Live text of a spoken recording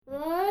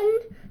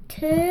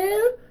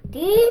2,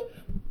 3,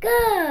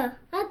 go!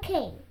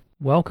 Okay.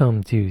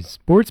 Welcome to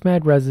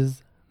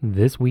SportsMedRes's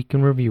This Week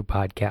in Review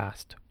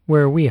podcast,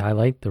 where we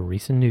highlight the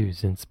recent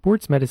news in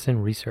sports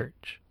medicine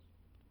research.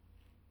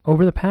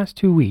 Over the past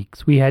 2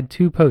 weeks, we had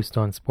 2 posts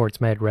on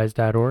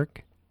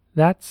sportsmedres.org.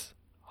 That's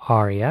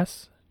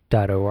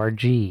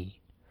res.org.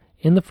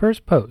 In the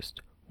first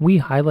post, we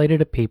highlighted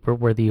a paper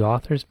where the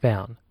authors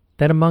found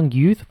that among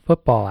youth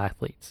football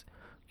athletes,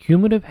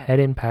 cumulative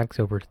head impacts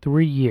over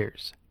 3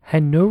 years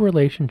had no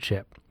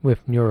relationship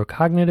with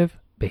neurocognitive,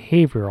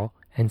 behavioral,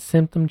 and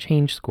symptom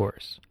change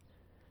scores.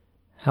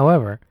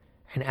 However,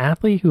 an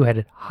athlete who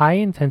had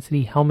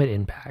high-intensity helmet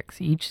impacts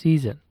each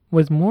season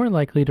was more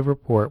likely to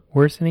report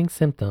worsening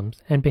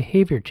symptoms and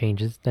behavior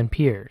changes than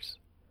peers.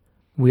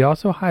 We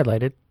also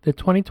highlighted the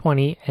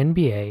 2020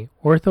 NBA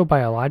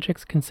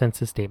Orthobiologics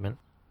Consensus Statement.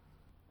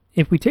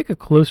 If we take a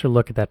closer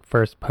look at that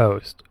first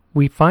post,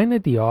 we find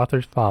that the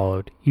authors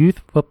followed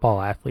youth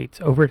football athletes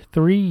over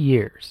 3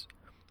 years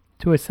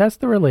to assess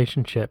the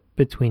relationship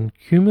between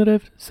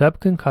cumulative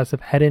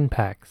subconcussive head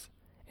impacts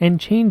and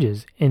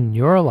changes in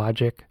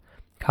neurologic,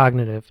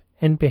 cognitive,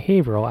 and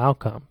behavioral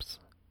outcomes.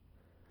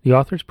 The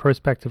authors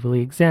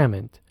prospectively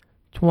examined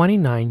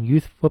 29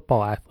 youth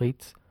football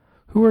athletes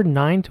who were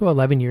 9 to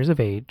 11 years of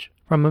age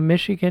from a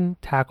Michigan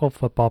tackle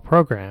football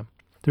program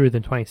through the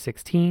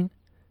 2016,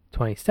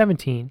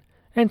 2017,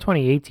 and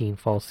 2018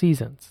 fall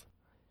seasons.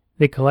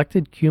 They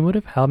collected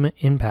cumulative helmet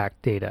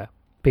impact data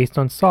based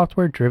on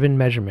software-driven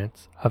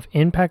measurements of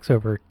impacts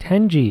over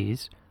 10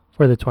 Gs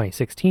for the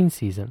 2016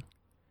 season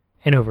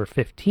and over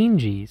 15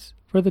 Gs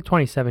for the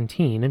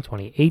 2017 and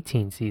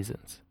 2018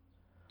 seasons.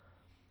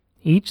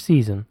 Each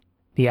season,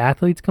 the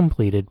athletes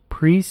completed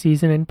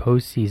pre-season and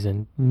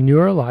post-season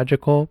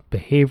neurological,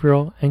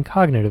 behavioral, and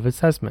cognitive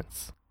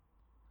assessments.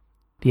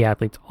 The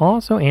athletes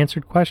also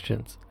answered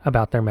questions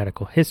about their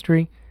medical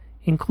history,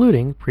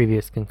 including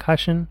previous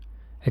concussion,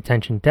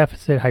 attention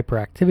deficit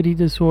hyperactivity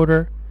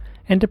disorder,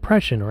 and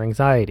depression or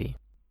anxiety.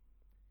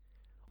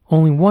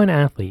 Only one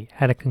athlete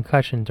had a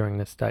concussion during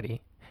the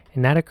study,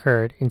 and that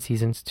occurred in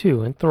seasons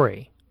 2 and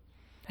 3.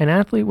 An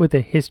athlete with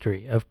a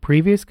history of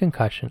previous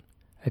concussion,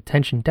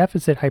 attention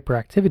deficit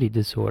hyperactivity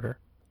disorder,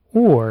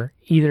 or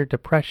either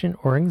depression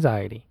or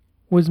anxiety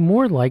was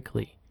more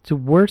likely to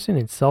worsen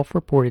in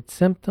self-reported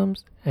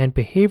symptoms and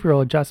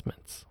behavioral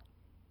adjustments.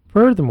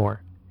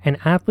 Furthermore, an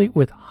athlete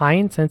with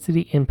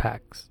high-intensity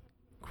impacts,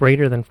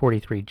 greater than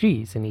 43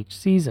 Gs in each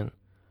season,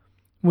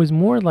 was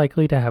more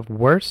likely to have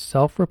worse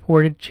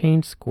self-reported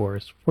change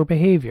scores for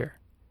behavior.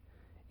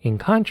 In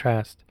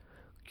contrast,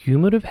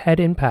 cumulative head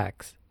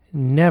impacts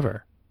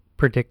never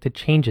predicted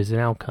changes in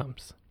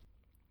outcomes.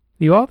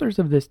 The authors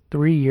of this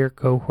 3-year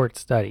cohort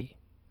study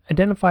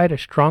identified a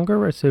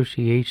stronger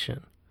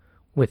association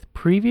with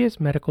previous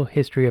medical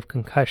history of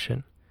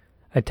concussion,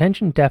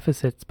 attention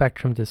deficit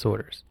spectrum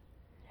disorders,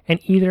 and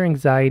either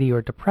anxiety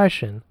or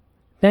depression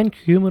than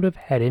cumulative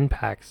head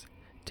impacts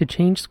to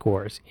change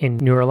scores in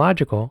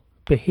neurological,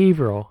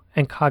 behavioral,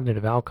 and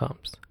cognitive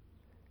outcomes.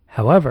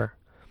 However,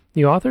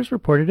 the authors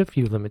reported a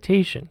few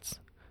limitations,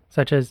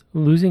 such as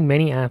losing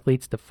many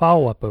athletes to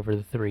follow-up over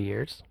the 3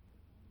 years,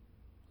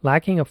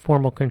 lacking a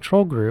formal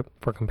control group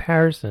for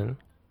comparison,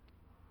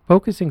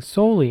 focusing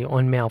solely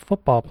on male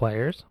football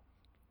players,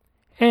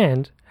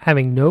 and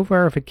having no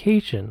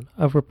verification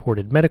of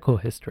reported medical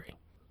history.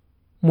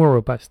 More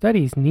robust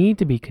studies need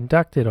to be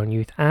conducted on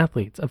youth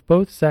athletes of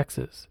both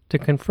sexes to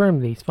confirm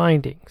these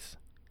findings.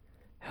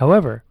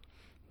 However,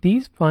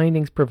 these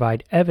findings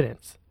provide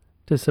evidence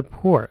to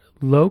support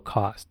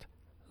low-cost,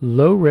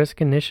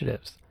 low-risk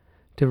initiatives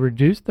to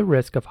reduce the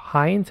risk of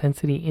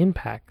high-intensity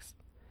impacts,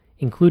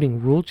 including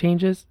rule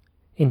changes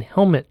in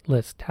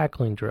helmetless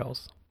tackling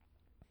drills.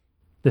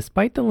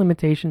 Despite the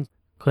limitations,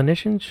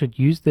 clinicians should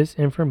use this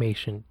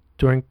information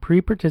during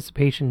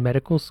pre-participation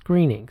medical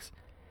screenings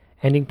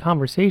and in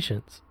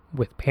conversations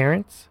with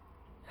parents,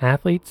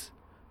 athletes,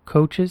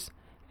 coaches,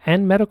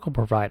 and medical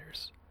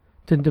providers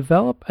to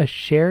develop a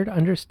shared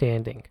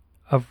understanding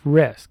of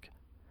risk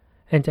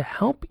and to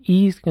help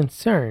ease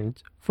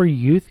concerns for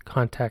youth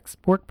contact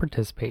sport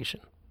participation.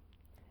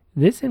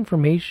 This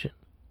information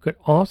could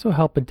also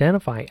help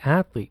identify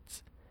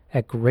athletes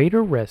at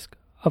greater risk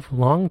of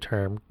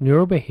long-term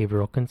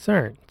neurobehavioral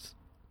concerns.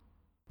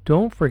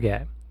 Don't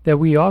forget that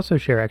we also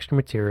share extra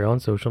material on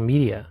social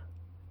media.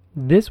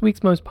 This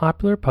week's most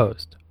popular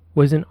post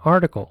was an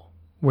article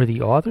where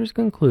the authors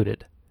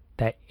concluded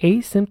that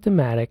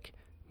asymptomatic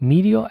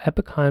medial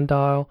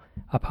epicondyle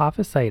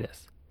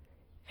apophysitis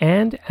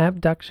and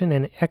abduction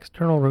and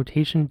external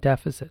rotation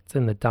deficits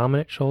in the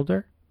dominant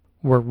shoulder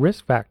were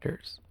risk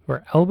factors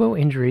for elbow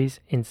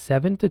injuries in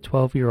 7 to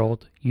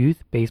 12-year-old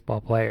youth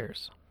baseball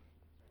players.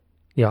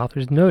 The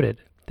authors noted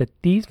that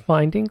these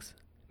findings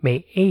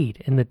may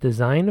aid in the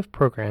design of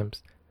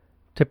programs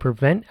to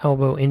prevent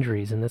elbow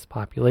injuries in this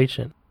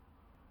population.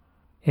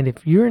 And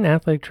if you're an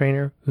athletic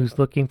trainer who's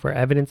looking for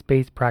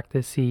evidence-based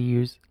practice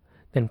CEUs,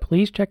 then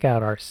please check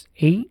out our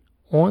 8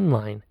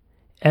 online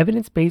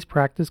evidence-based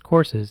practice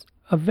courses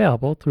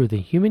available through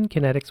the Human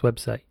Kinetics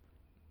website.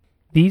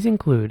 These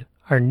include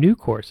our new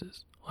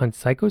courses on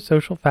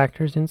psychosocial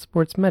factors in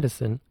sports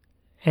medicine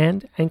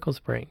and ankle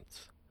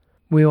sprains.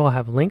 We will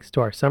have links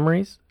to our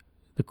summaries,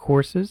 the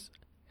courses,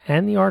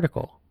 and the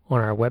article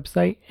on our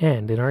website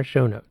and in our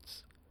show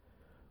notes.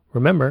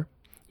 Remember,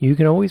 you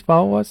can always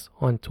follow us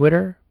on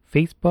Twitter,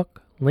 Facebook,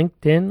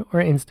 LinkedIn,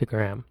 or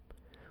Instagram.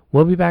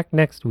 We'll be back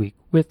next week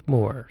with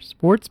more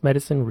sports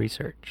medicine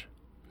research.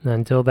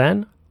 Until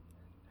then,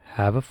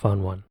 have a fun one.